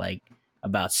now, like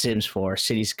about Sims 4,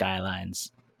 City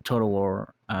Skylines, Total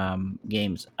War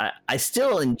games, I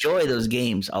still enjoy those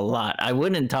games a lot. I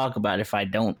wouldn't talk about it if I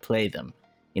don't play them.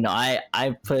 You know,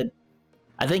 I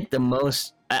think the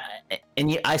most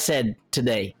I said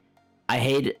today, I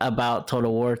hate about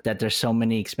Total War that there's so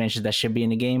many expansions that should be in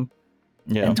the game.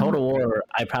 Yeah. In Total War,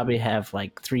 I probably have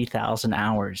like 3,000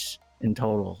 hours in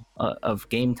total of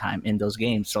game time in those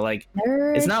games. So like,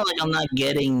 it's not like I'm not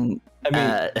getting. I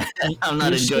mean, I'm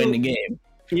not enjoying the game.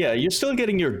 Yeah, you're still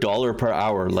getting your dollar per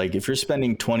hour. Like if you're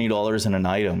spending $20 in an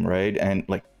item, right, and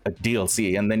like a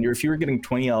DLC, and then if you're getting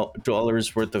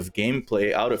 $20 worth of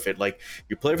gameplay out of it, like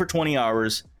you play for 20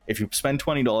 hours. If you spend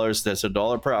 $20, that's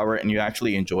 $1 per hour, and you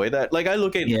actually enjoy that. Like I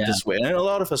look at it this way, and a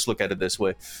lot of us look at it this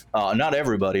way. Not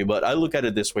everybody, but I look at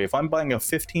it this way. If I'm buying a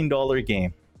 $15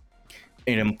 game,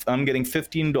 and I'm getting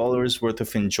 $15 worth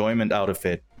of enjoyment out of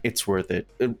it, it's worth it.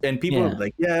 And people are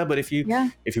like, yeah, but if you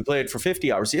play it for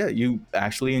 50 hours, you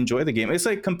actually enjoy the game. It's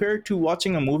like compared to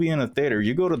watching a movie in a theater.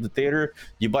 You go to the theater,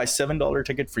 you buy $7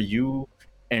 ticket for you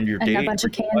and your date, a bunch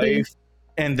of candy. Wife,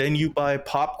 and then you buy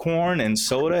popcorn and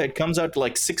soda. It comes out to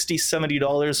like $60,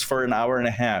 $70 for an hour and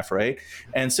a half, right?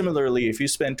 And similarly, if you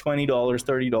spend $20,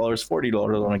 $30,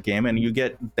 $40 on a game and you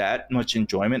get that much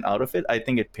enjoyment out of it, I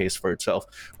think it pays for itself.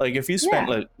 Like if you spend,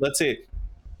 like, let's say,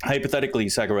 hypothetically,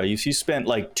 Sakurai, if you spent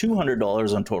like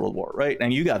 $200 on Total War, right,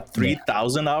 and you got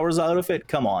 3,000 hours out of it,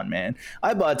 come on, man.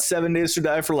 I bought 7 Days to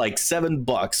Die for like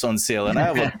 $7 on sale, and I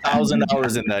have 1,000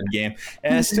 hours in that game,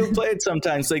 and I still play it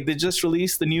sometimes. Like they just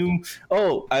released the new.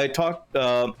 Oh, I talked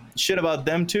shit about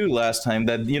them too last time.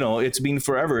 That it's been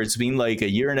forever. It's been like a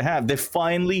year and a half. They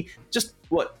finally just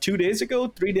 3 days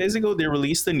ago, they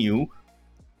released the new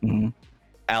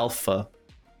alpha.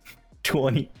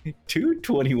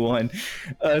 2221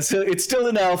 so it's still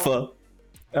in alpha.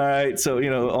 All right, so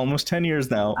almost 10 years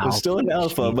now. It's still in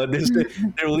alpha, but they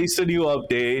released a new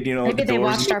update. Maybe they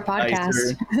watched our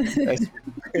podcast.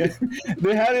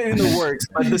 They had it in the works,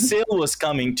 but the sale was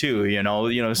coming too.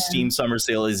 Steam summer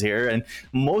sale is here, and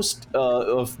most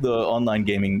of the online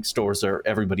gaming stores are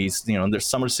everybody's. There's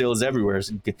summer sales everywhere.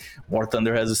 War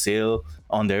Thunder has a sale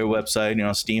on their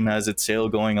website. Steam has its sale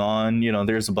going on.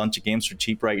 There's a bunch of games for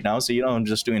cheap right now. So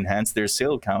just to enhance their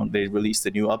sale count, they released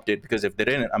a new update, because if they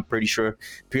didn't, I'm pretty sure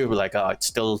people were like, it's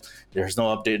still, there's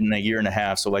no update in a year and a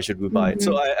half, so why should we buy it?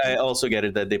 So I also get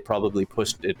it that they probably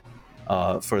pushed it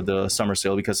for the summer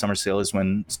sale, because summer sale is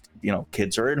when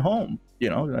kids are at home.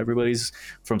 Everybody's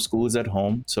from school is at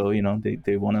home, so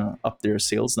they want to up their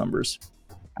sales numbers.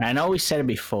 I know we said it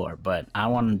before, but I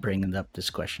want to bring up this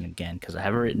question again because I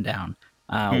have it written down.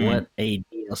 What a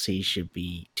DLC should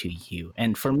be to you,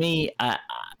 and for me, the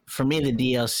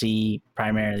DLC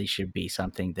primarily should be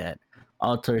something that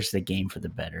alters the game for the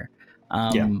better.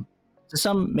 To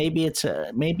some, maybe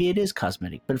it is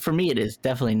cosmetic, but for me, it is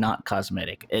definitely not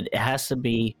cosmetic. It has to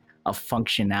be a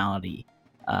functionality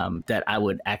that I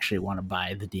would actually want to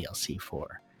buy the DLC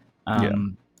for. I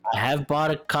have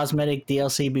bought a cosmetic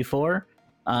DLC before,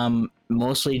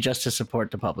 mostly just to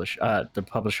support the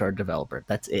publisher or developer.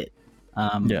 That's it.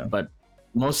 But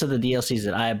most of the DLCs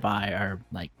that I buy are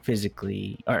like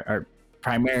physically are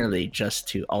primarily just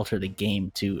to alter the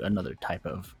game to another type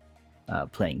of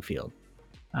playing field.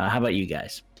 How about you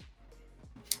guys?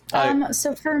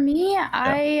 So for me,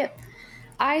 I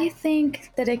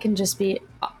think that it can just be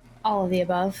all of the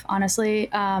above, honestly.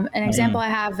 An example I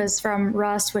have is from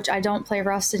Rust, which I don't play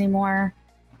Rust anymore.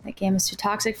 That game is too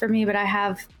toxic for me, but I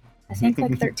have, I think,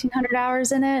 like 1,300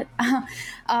 hours in it.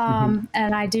 And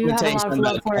I do have a lot of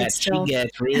love for it still. She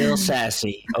gets real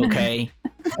sassy, okay?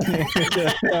 She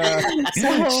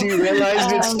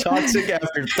realized it's toxic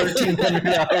after 1,300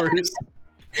 hours.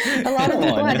 A lot of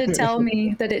people had to tell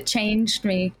me that it changed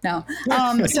me. No,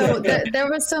 so there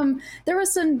was some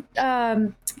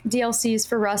DLCs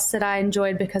for Rust that I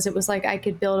enjoyed because it was like I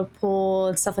could build a pool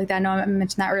and stuff like that. I know I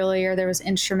mentioned that earlier. There was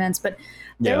instruments, but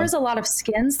there was a lot of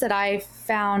skins that I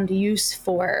found use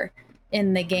for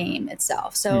in the game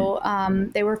itself. So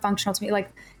they were functional to me.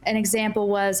 Like an example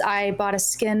was I bought a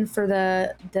skin for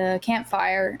the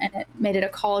campfire, and it made it a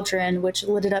cauldron, which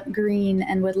lit it up green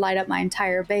and would light up my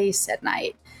entire base at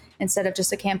night, instead of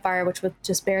just a campfire, which would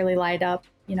just barely light up,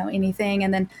 anything.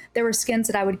 And then there were skins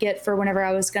that I would get for whenever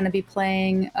I was going to be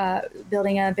playing,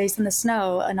 building a base in the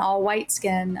snow, an all white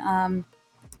skin,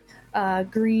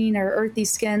 green or earthy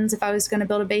skins if I was going to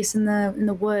build a base in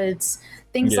the woods,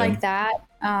 things like that.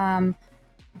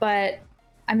 But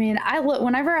I mean,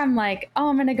 whenever I'm like,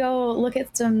 I'm going to go look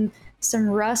at some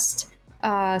Rust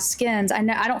skins,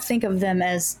 I don't think of them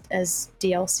as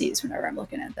DLCs whenever I'm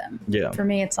looking at them. Yeah. For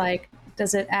me, it's like,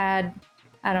 does it add,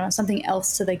 I don't know, something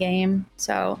else to the game?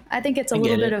 So I think it's a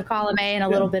little bit of column A and a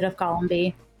little bit of column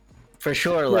B. For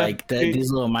sure, like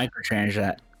these little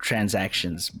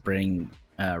transactions bring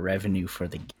revenue for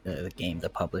the game. The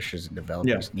publishers and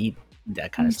developers need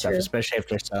that kind of stuff, True. especially if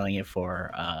they're selling it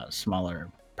for a smaller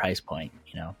price point.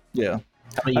 Yeah.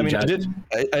 How about you, I mean, Josh?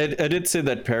 I did say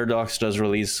that Paradox does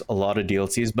release a lot of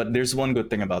DLCs, but there's one good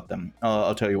thing about them.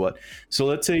 I'll tell you what. So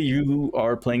let's say you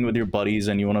are playing with your buddies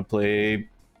and you want to play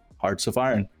Hearts of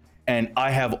Iron, and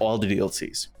I have all the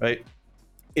DLCs, right?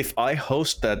 If I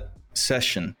host that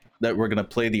session that we're gonna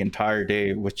play the entire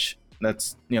day, which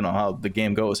that's how the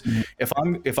game goes. If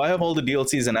I have all the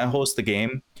DLCs and I host the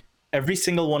game, every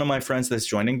single one of my friends that's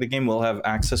joining the game will have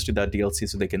access to that DLC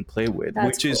so they can play with,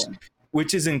 That's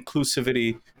which is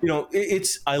inclusivity.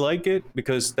 I like it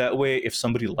because that way, if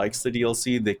somebody likes the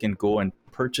DLC, they can go and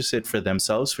purchase it for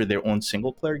themselves for their own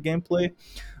single player gameplay.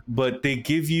 But they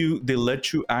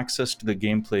let you access to the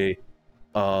gameplay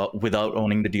without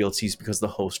owning the DLCs because the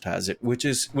host has it,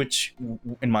 which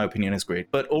in my opinion is great.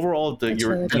 But overall, It's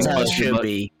really That's how it Yeah. should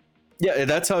be. yeah,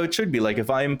 that's how it should be. Like if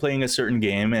I'm playing a certain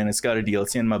game and it's got a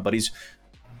DLC and my buddies,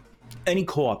 any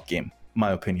co-op game,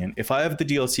 my opinion, if I have the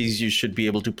DLCs, you should be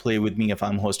able to play with me if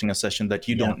I'm hosting a session that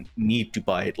you don't need to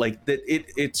buy it. Like that,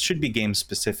 it should be game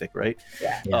specific, right?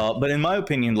 Yeah. But in my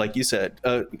opinion, like you said,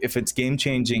 if it's game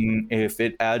changing, if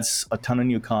it adds a ton of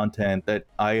new content that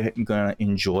I'm gonna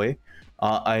enjoy,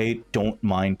 I don't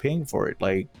mind paying for it.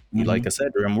 Like I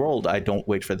said, RimWorld, I don't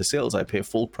wait for the sales. I pay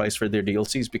full price for their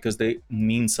DLCs because they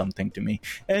mean something to me.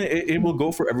 And it will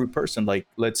go for every person. Like,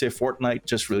 let's say Fortnite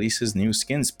just releases new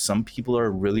skins. Some people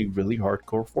are really, really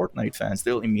hardcore Fortnite fans.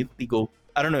 They'll immediately go,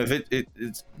 I don't know if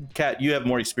it's Kat, you have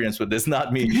more experience with this,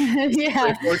 not me. Yeah.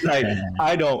 Like Fortnite,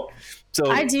 I don't. So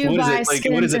I do what is buy it? Like,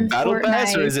 skins what is it, in Battle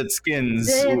Pass or Fortnite. is it skins?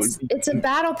 It's a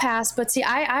battle pass, but see,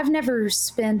 I've never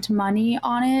spent money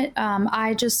on it.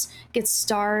 I just get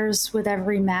stars with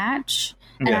every match,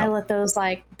 and Yeah. I let those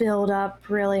like build up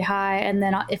really high. And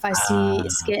then if I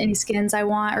see any skins I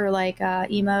want or like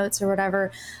emotes or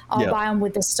whatever, I'll Yeah. buy them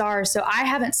with the stars. So I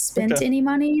haven't spent Okay. any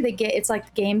money. It's like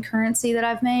the game currency that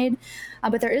I've made.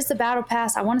 But there is the battle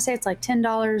pass. I want to say it's like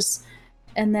 $10.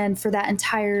 And then for that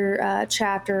entire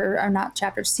chapter or not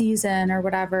chapter season or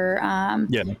whatever,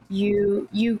 Yeah. you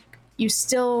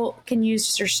still can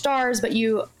use your stars, but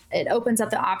it opens up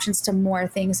the options to more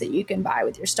things that you can buy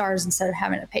with your stars instead of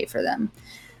having to pay for them.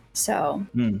 So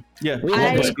Yeah.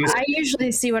 I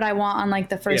usually see what I want on like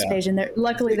the first Yeah. page, and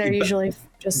luckily they're usually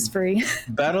just free.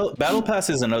 Battle Pass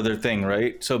is another thing,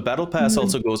 right? So Battle Pass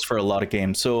also goes for a lot of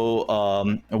games. So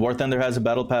War Thunder has a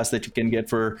Battle Pass that you can get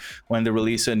for when they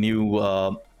release a new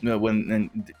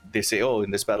and they say, oh,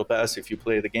 in this Battle Pass, if you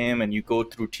play the game and you go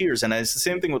through tiers, and it's the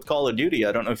same thing with Call of Duty.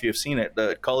 I don't know if you've seen it.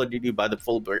 The Call of Duty buy the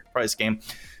full price game,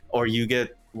 or you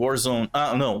get Warzone.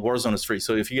 No, Warzone is free.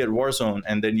 So if you get Warzone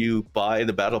and then you buy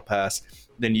the Battle Pass,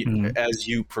 then as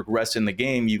you progress in the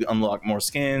game, you unlock more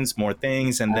skins, more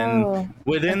things, and then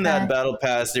within that Battle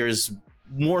Pass, there's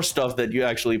more stuff that you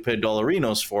actually pay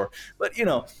dollarinos for. But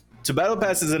so Battle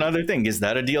Pass is another thing. Is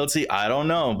that a DLC? I don't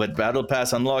know, but Battle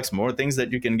Pass unlocks more things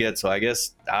that you can get. So I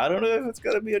guess I don't know if it's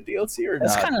gonna be a DLC or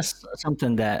That's not. kind of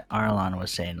something that Arlon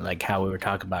was saying, like how we were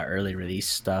talking about early release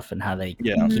stuff and how they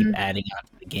Yeah. keep adding on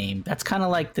to the game. That's kind of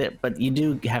like but you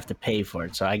do have to pay for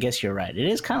it. So I guess you're right. It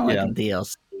is kind of like a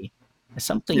DLC. It's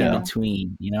something in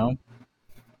between,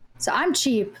 So I'm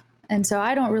cheap, and so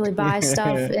I don't really buy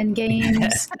stuff in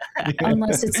games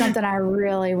unless it's something I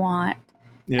really want.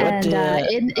 Yeah.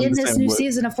 And in this same new way.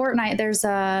 season of Fortnite, there's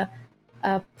a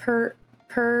per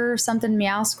something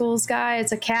meow schools guy.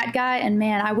 It's a cat guy, and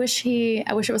man, I wish it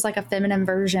was like a feminine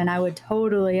version. I would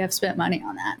totally have spent money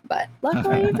on that, but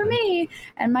luckily for me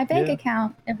and my bank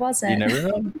account, it wasn't. You never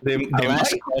know. They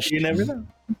last might. question. You never know.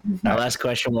 My last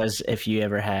question was if you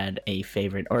ever had a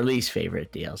favorite or least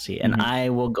favorite DLC, and I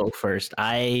will go first.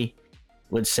 I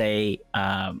would say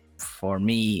for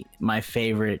me, my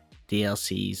favorite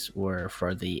DLCs were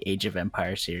for the Age of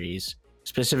Empires series,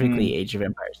 specifically Age of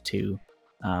Empires 2.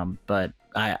 But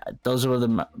those were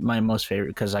my most favorite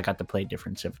because I got to play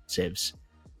different civs.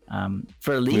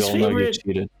 For least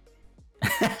favorite,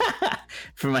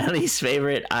 for my least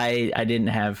favorite, I didn't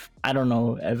have. I don't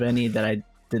know of any that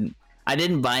I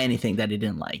didn't buy anything that I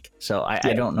didn't like. So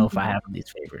I don't know if I have a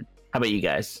least favorite. How about you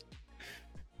guys?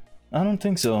 I don't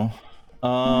think so.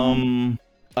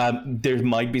 There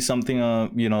might be something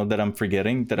that I'm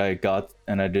forgetting that I got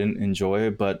and I didn't enjoy,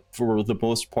 but for the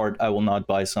most part I will not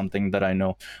buy something that I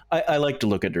know. I like to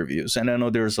look at reviews, and I know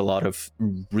there's a lot of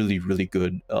really, really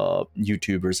good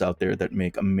YouTubers out there that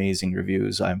make amazing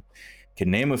reviews. I can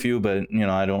name a few, but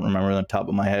I don't remember on the top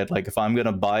of my head. Like if I'm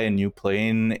gonna buy a new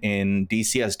plane in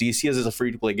DCS is a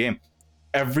free to play game.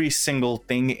 Every single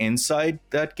thing inside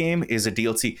that game is a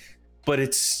DLC, but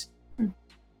it's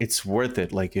worth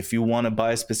it. Like if you want to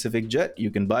buy a specific jet,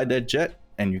 you can buy that jet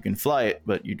and you can fly it,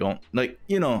 but you don't like,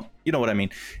 you know what I mean.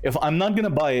 If I'm not gonna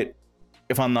buy it,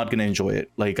 if I'm not gonna enjoy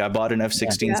it, like I bought an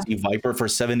F-16C Viper for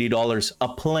 $70 a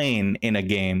plane in a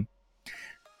game.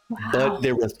 Wow. But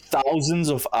there were thousands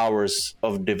of hours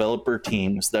of developer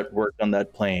teams that worked on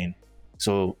that plane.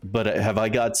 So, but have I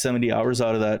got 70 hours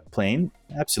out of that plane?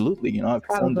 Absolutely. You know, I've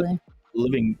flown the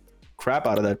living crap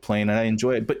out of that plane and I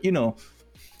enjoy it. But, you know,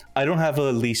 I don't have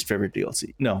a least favorite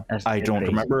DLC. No, I don't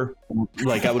remember.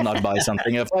 Like, I would not buy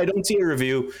something. If I don't see a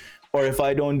review or if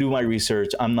I don't do my research,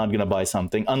 I'm not going to buy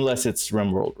something unless it's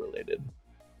RimWorld related.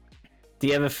 Do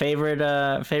you have a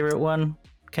favorite one,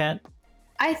 Kat?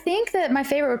 I think that my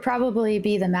favorite would probably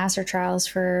be the Master Trials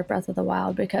for Breath of the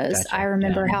Wild, because I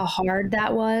remember how hard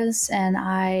that was. And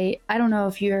I don't know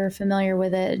if you're familiar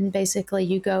with it. And basically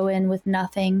you go in with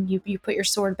nothing. You put your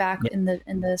sword back in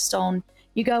the stone.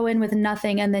 You go in with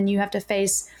nothing, and then you have to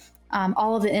face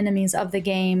all of the enemies of the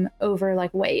game over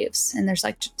like waves. And there's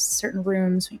like certain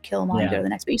rooms, you kill them all, you go to the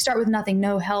next. But you start with nothing,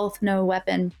 no health, no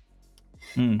weapon.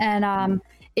 And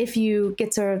if you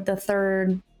get to the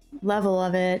third level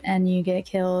of it and you get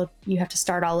killed, you have to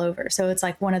start all over. So it's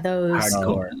like one of those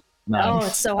hardcore. Oh,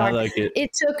 it's so hard. I like it.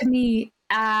 It took me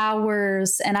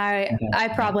hours, and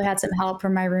I probably had some help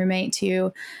from my roommate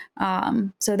too.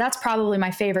 So that's probably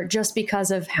my favorite, just because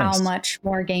of how much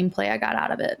more gameplay I got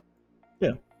out of it.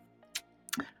 Yeah.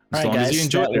 All right, guys, you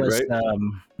enjoyed it, right?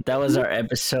 That was our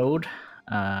episode.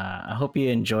 I hope you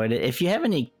enjoyed it. If you have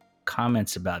any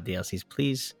comments about DLCs,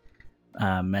 please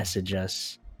message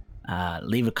us.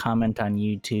 Leave a comment on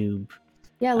YouTube.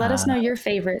 Yeah, let us know your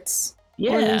favorites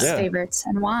or least favorites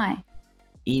and why.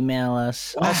 Email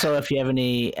us. Also, if you have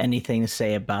anything to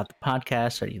say about the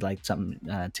podcast or you'd like something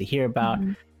to hear about,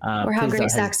 or how great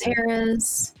Saxterra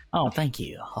is. Oh, thank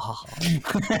you.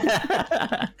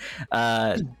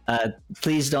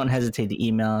 Please don't hesitate to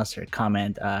email us or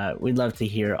comment. We'd love to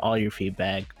hear all your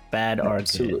feedback, bad or good.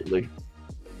 Absolutely.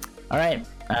 All right.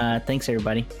 Thanks,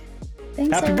 everybody.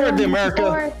 Thanks, Happy birthday,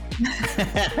 America.